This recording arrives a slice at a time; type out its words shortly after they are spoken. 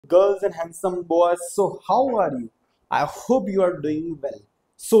girls and handsome boys. So how are you? I hope you are doing well.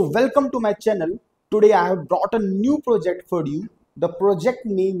 So welcome to my channel. Today I have brought a new project for you. The project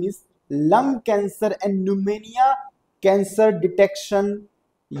name is lung cancer and pneumonia cancer detection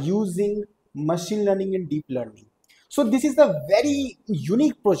using machine learning and deep learning. So this is a very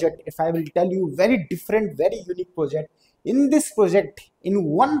unique project. If I will tell you, very different, very unique project. In this project, in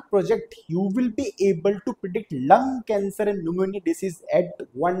one project, you will be able to predict lung cancer and pneumonia disease at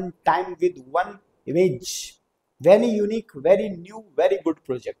one time with one image. Very unique, very new, very good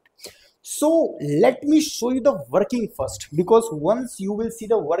project. So let me show you the working first, because once you will see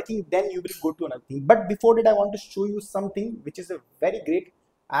the working, then you will go to another thing. But before that, I want to show you something which is a very great.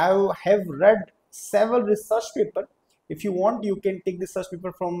 I have read several research paper. If you want, you can take the research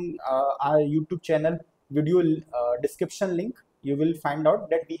paper from our YouTube channel video description link. You will find out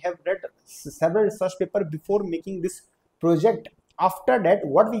that we have read several research paper before making this project. After that,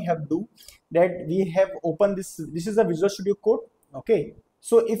 what we have do, that we have opened this is a Visual Studio Code. Okay,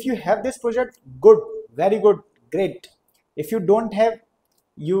 so if you have this project, good, very good, great. If you don't have,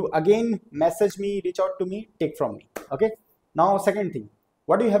 you again message me, reach out to me, take from me. Okay, now second thing,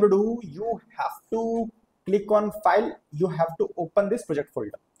 what do you have to do? You have to click on file, you have to open this project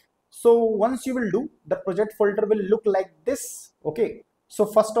folder. So once you will do, the project folder will look like this. Okay, so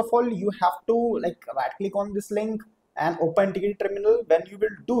first of all, you have to like right click on this link and open TKD terminal. When you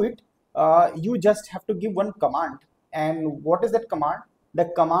will do it, you just have to give one command. And what is that command? The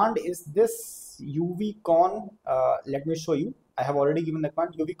command is this uvcon. Let me show you. I have already given the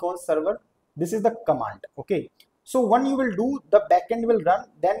command uvcon server. This is the command. Okay, so when you will do, the backend will run.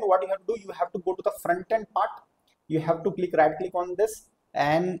 Then what you have to do, you have to go to the front end part. You have to right click on this,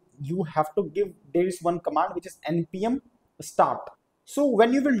 and you have to give, there is one command which is npm start. So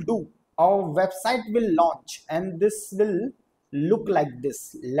when you will do, our website will launch, and this will look like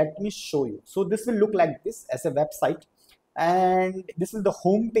this. Let me show you. So this will look like this as a website, and this is the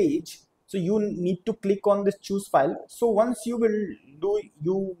home page. So you need to click on this choose file. So once you will do,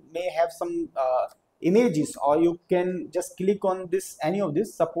 you may have some images, or you can just click on this, any of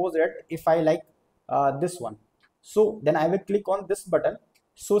this. Suppose that if I like this one, so then I will click on this button.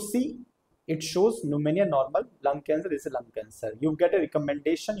 So see, it shows pneumonia normal, lung cancer. This is lung cancer. You get a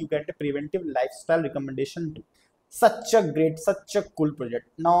recommendation, you get a preventive lifestyle recommendation too. Such a great, such a cool project.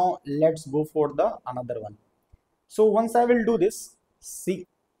 Now let's go for the another one. So once I will do this, see,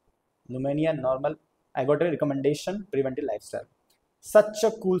 pneumonia normal, I got a recommendation, preventive lifestyle. Such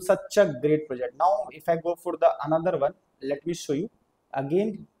a cool, such a great project. Now if I go for the another one, let me show you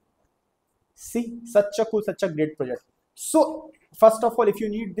again. See, such a cool, such a great project. So first of all, if you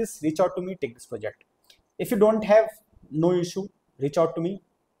need this, reach out to me, take this project. If you don't have, no issue, reach out to me,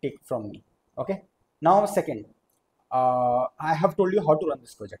 take from me. Okay, now second, I have told you how to run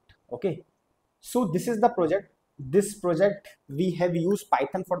this project. Okay, so this is the project. This project, we have used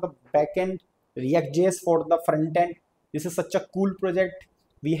Python for the backend, Reactjs for the front end. This is such a cool project.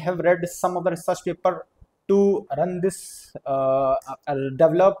 We have read some of the research paper to run this,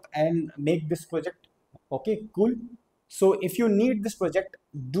 develop and make this project. Okay, cool. So if you need this project,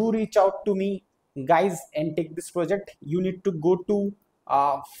 do reach out to me, guys, and take this project. You need to go to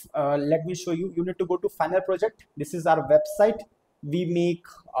let me show you. You need to go to final project. This is our website. We make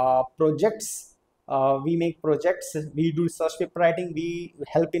projects. We do research paper writing, we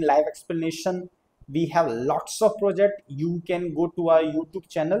help in live explanation. We have lots of project. You can go to our YouTube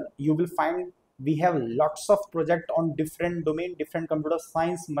channel, you will find we have lots of project on different domain, different computer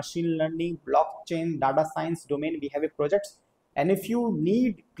science, machine learning, blockchain, data science domain. We have a project, and if you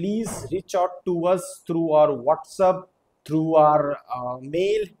need, please reach out to us through our WhatsApp, through our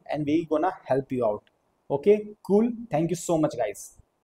mail, and we gonna help you out. Okay, cool. Thank you so much, guys.